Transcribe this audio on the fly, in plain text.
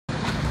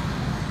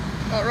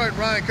All right,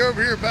 Ryan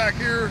Covert here, back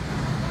here.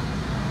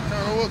 I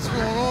don't know what's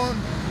going on.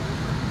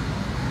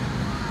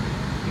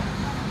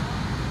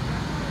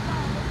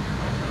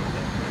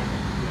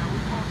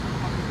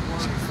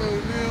 Chief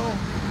O'Neill.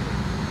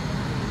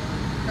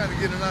 Kind of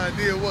get an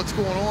idea of what's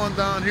going on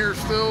down here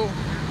still.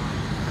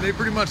 And they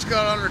pretty much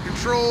got under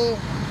control.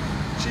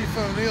 Chief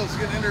O'Neill's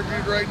getting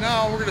interviewed right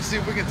now. We're going to see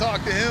if we can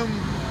talk to him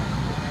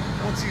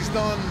once he's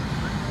done.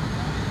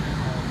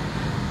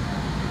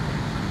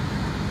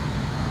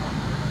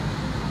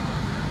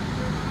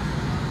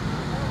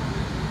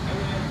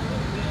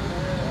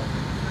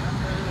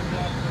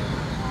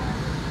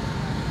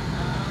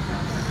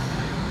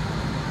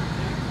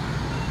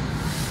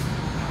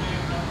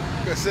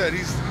 Like I said,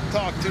 he's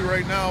talked to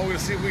right now. We're going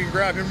to see if we can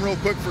grab him real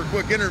quick for a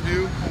quick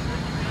interview.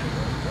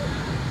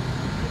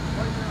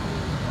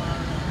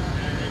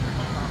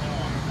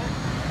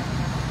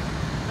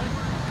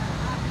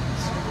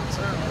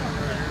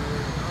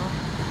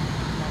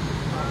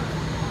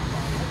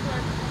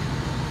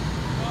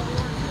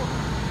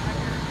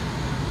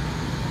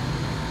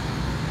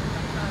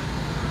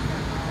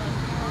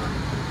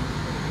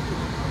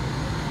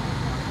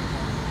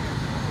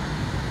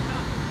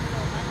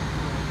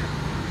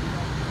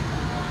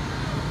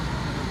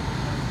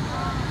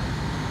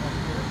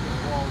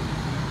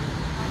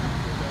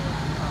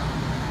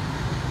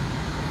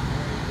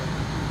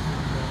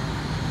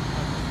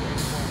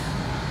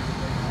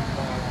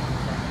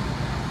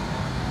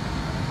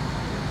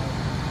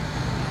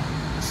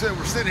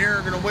 We're sitting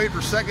here, going to wait for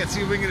a second,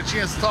 see if we can get a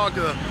chance to talk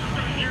to the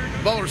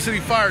Butler City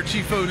Fire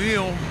Chief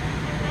O'Neill.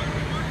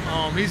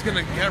 He's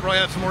going to probably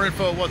have some more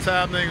info of what's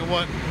happening and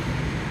what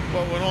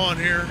went on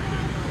here.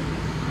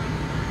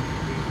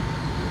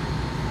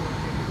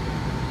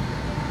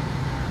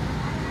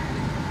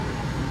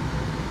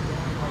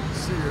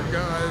 See here,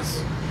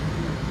 guys.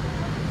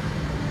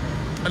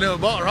 I know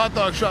Butler Hot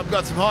Dog Shop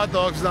got some hot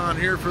dogs down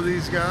here for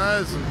these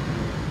guys. And,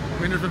 I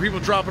mean, there's been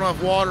people dropping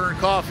off water and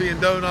coffee and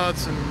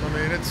donuts, and I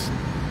mean, it's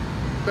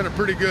been a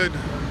pretty good,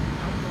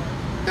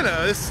 you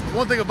know, this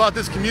one thing about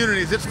this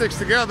community is it sticks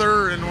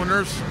together, and when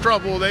there's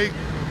trouble, they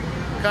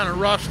kind of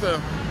rush to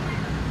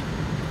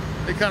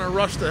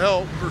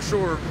help for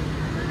sure.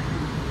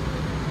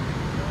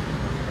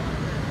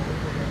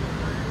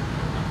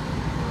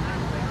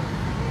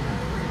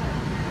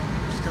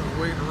 Just kind of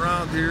waiting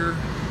around here.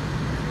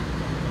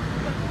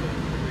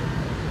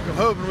 I'm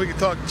hoping we can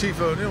talk to Chief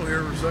O'Neill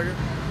here for a second.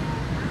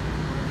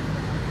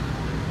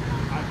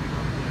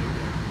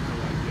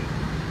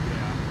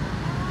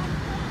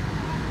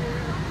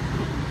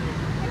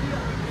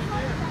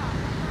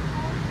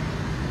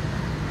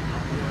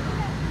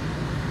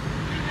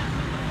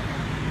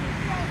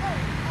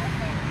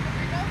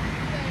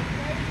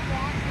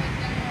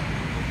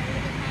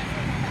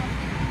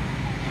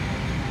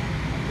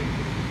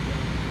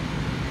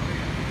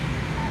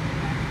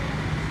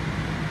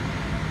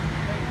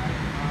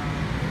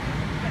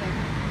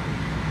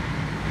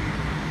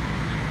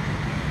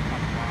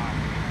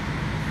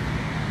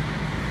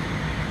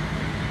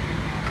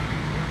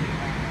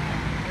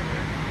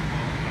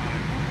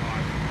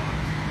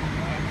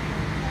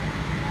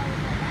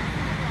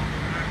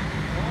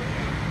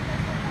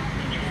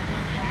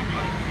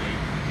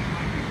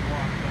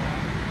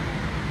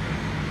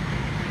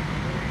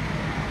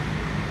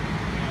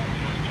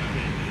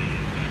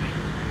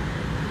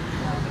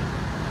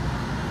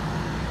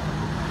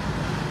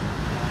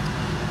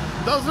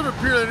 Doesn't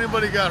appear that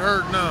anybody got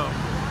hurt, no.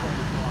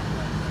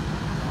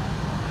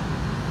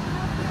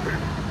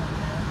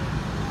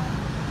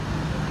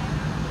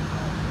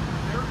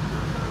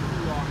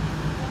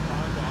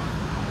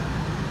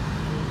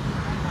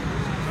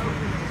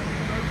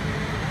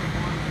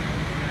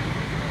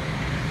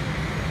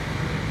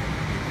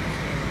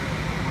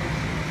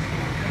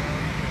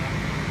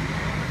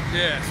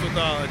 Yeah, it's with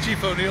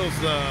Chief O'Neill's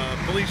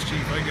police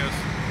chief, I guess.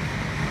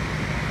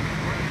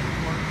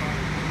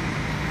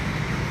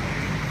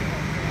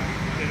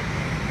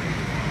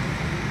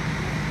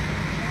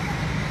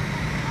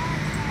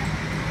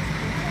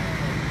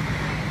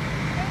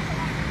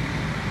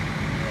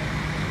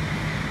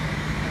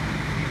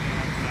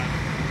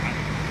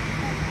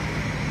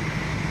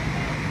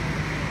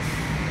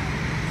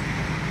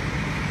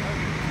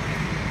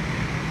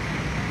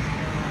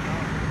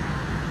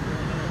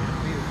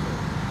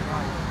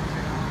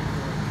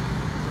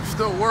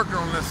 Still working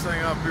on this thing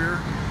up here.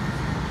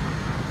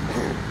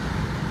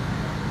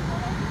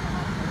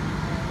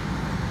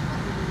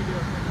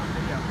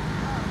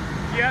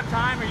 Do you have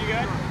time? Are you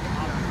good?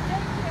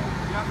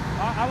 Yep.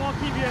 I won't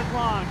keep you as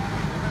long.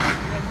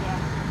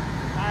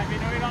 I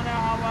mean, we don't know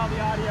how well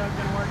the audio is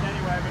going to work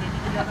anyway, but if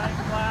you can go nice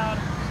and loud.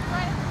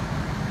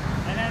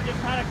 And then just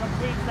kind of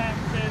complete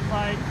sentences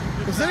like...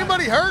 Was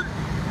anybody hurt?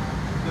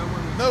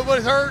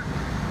 Nobody's hurt?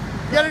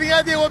 You got any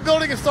idea what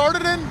building it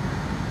started in?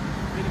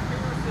 It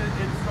appears that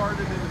it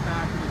started in the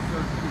back of the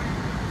surgery.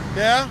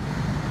 Yeah?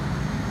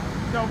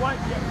 So what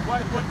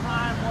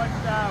time, what do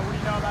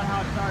you know about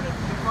how it started?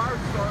 The fire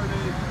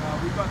started,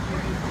 we got the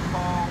initial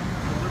call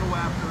a little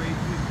after 8:15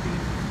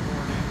 this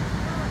morning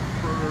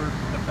for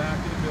the back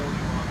of the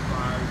building on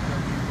fire. So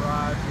we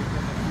arrived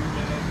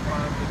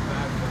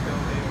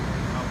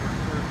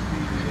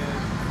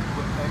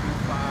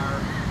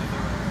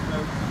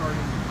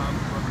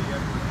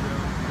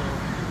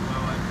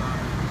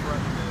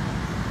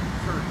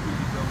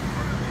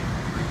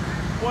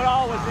What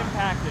all was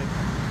impacted?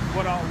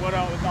 What all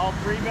was all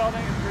three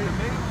buildings? The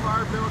main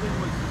fire building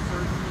was the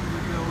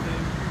surgery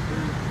building.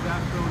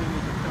 That building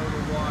is a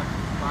total loss,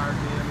 fire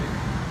damage.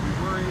 We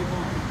were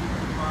able to keep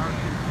the fire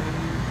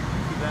contained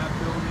to that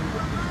building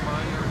with this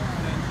minor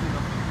extension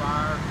of the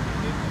fire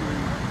into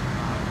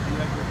the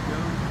Edward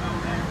Jones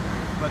building,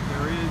 but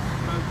there is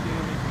smoke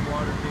damage and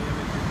water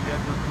damage in the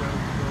Edward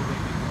Jones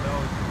building as well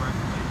as the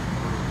reclamation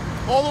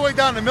room. All the way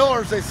down to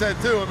Miller's, they said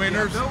too. I mean,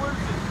 Yeah, there's Miller's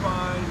is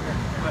fine,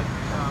 but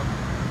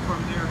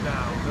from there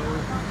down,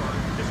 Miller's is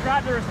fine.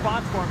 Describe the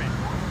response for me.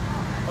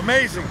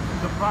 amazing.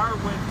 The fire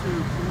went to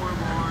 4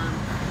 alarm.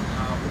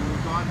 When we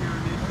got here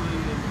initially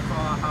and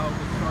saw how it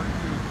was starting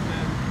to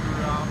extend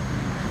throughout the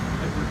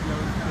Edward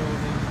Jones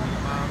building and the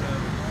amount of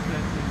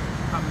extension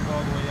coming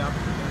all the way up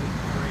to the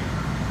 93,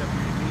 that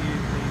we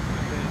immediately,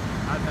 within,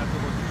 I'd have to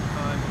look at the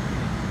time,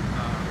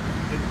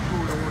 in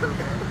short order,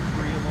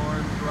 3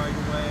 alarms right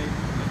away,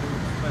 and there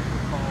was a special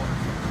call for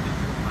some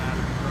additional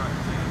ladder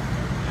trucks in,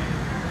 and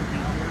to be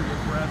very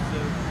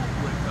aggressive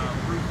with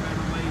roof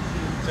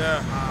ventilation. Yeah.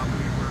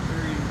 We were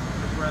very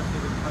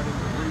aggressive in cutting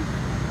the roof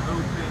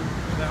open,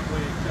 that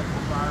way it kept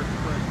the fire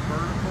spread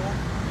vertical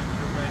and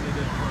prevented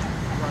it from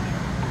running.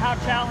 How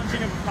challenging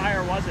of a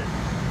fire was it?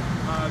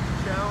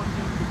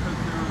 Challenging because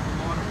there was a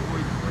lot of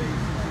void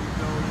spaces in the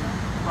building.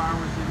 Fire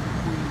was in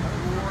between the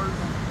floors,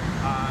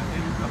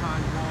 in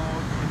behind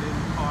walls, and in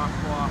the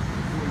crosswalk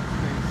void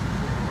spaces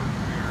in the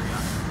working area.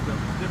 So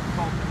it was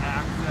difficult to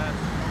access,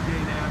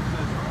 gain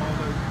access to all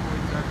those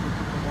points. Actually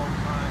took a long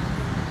time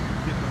to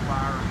get the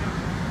fire in.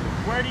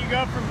 Where do you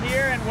go from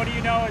here, and what do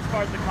you know as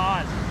far as the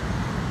cause?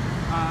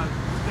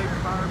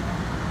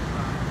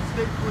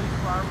 State Police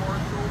Fire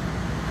Marshal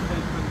has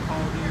been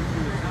called in to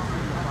assist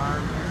in the fire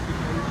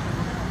investigation.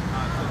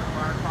 So the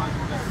fire cause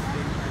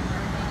investigation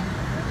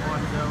is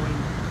ongoing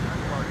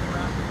as far as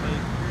recently.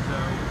 So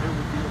it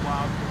would be a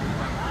while till we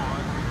have a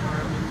cause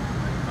determined.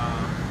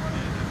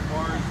 And as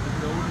far as the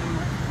building,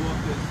 we'll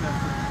have to assess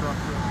the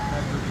structural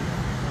integrity.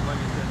 And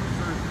like I said, the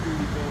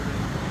Speedy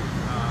building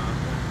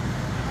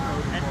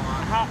And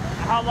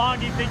how long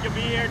do you think you'll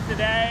be here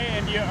today?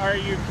 And are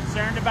you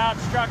concerned about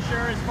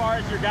structure as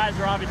far as your guys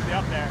are obviously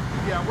up there?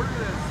 Yeah, we're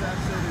going to assess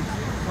it. It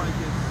seems like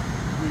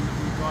we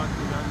got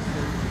the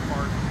unstable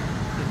part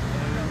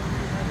today,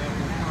 and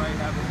we'll probably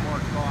have it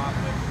marked off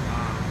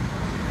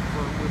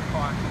with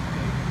caution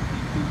to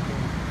keep people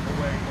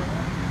away when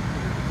we do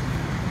clear the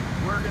scene.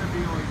 We're going to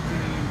be on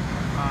scene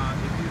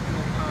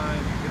additional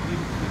time. At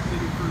least the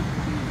city crews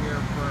will be here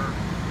for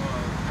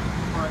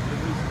at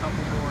least a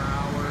couple more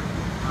hours.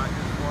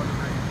 Just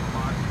monitoring the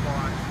hot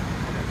spots,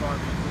 and it's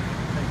obviously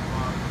going to take a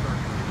while to start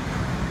cleaning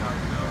everything up.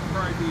 So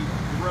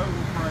the road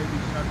will probably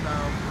be shut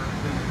down for at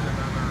least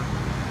another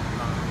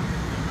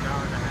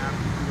hour and a half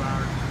to 2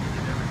 hours to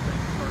get everything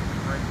started to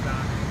break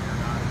down and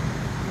cleared out.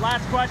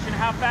 Last question,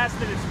 how fast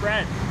did it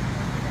spread?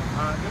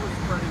 It was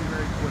spreading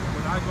very quick.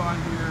 When I got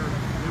here,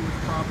 I was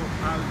probably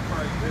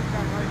 15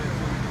 minutes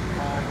into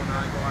the call when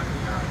I got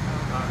here.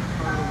 The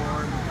third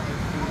alarm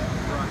just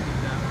struck at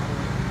that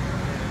point,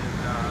 and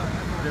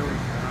there was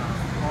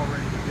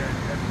already again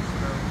heavy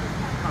smoke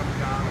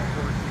coming out, of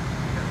course,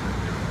 because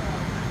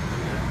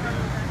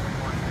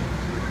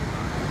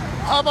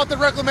How about the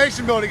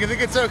reclamation building? You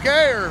think it's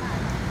okay, or?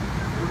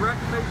 the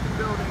reclamation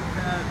building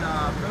had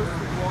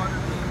mostly water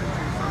damage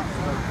and some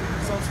smoke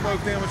damage. Some smoke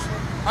damage.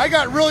 I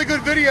got really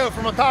good video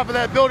from on top of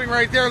that building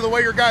right there, the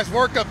way your guys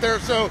worked up there.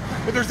 So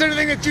if there's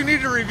anything that you need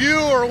to review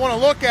or want to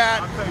look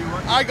at, I'll tell you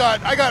what, I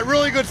got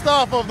really good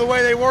stuff of the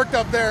way they worked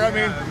up there. I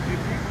mean,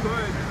 if you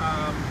could,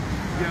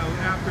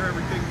 after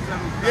everything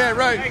settles down, Yeah,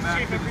 right. Thanks, back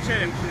Chief, to I the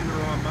appreciate it. station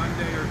or on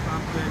Monday or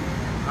something,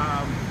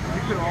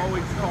 you can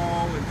always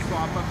call and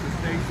swap up the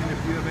station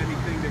if you have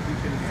anything that you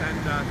can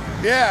send us.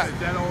 Yeah. Because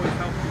that always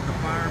helps with the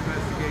fire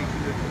investigation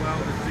as well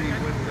to see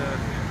what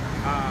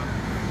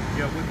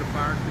the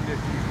fire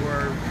conditions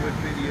were with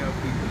video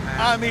people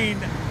had. I mean,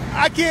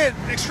 I can't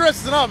stress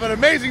this enough. An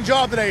amazing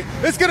job today.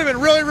 This could have been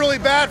really, really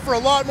bad for a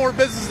lot more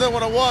business than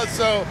what it was.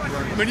 So,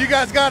 I mean, you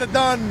guys got it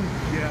done.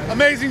 Yeah.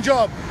 Amazing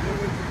job. It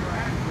was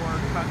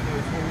cutting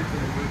those holes in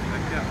the roof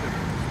that kept it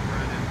from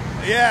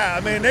spreading. Yeah,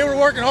 I mean, they were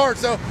working hard.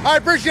 So I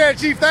appreciate it,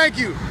 Chief. Thank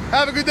you.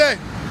 Have a good day.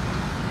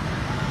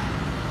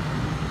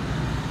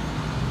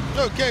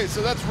 Okay,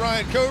 so that's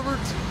Ryan Covert,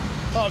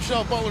 Top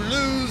Shelf Butler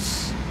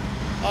News.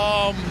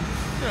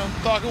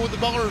 Talking with the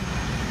Butler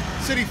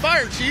City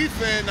Fire Chief,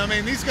 and I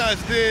mean, these guys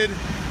did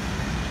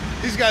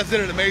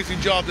an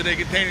amazing job today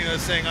containing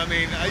this thing. I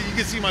mean, you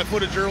can see my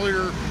footage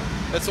earlier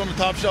that's on the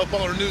Top Shelf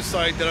Butler News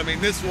site. That, I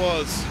mean, this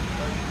was,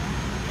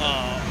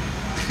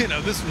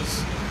 this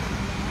was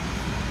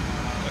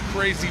a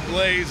crazy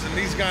blaze, and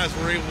these guys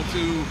were able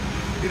to,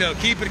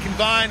 keep it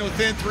confined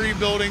within 3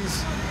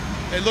 buildings.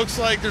 It looks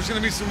like there's going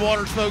to be some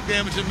water smoke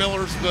damage at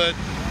Miller's, but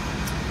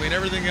I mean,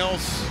 everything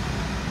else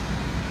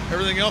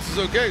is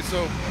okay.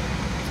 So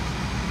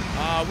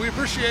we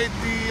appreciate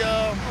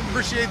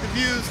the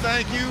views.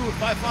 Thank you.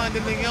 If I find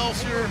anything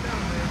else here,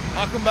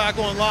 I'll come back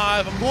on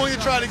live. I'm going to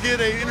try to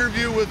get an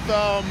interview with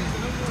the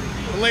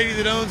lady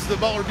that owns the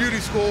Butler Beauty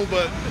School,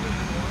 but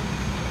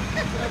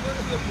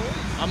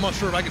I'm not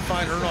sure if I can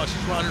find her or not.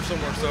 She's around here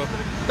somewhere. So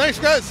thanks,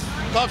 guys.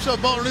 Top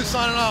Shelf Butler News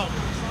signing out.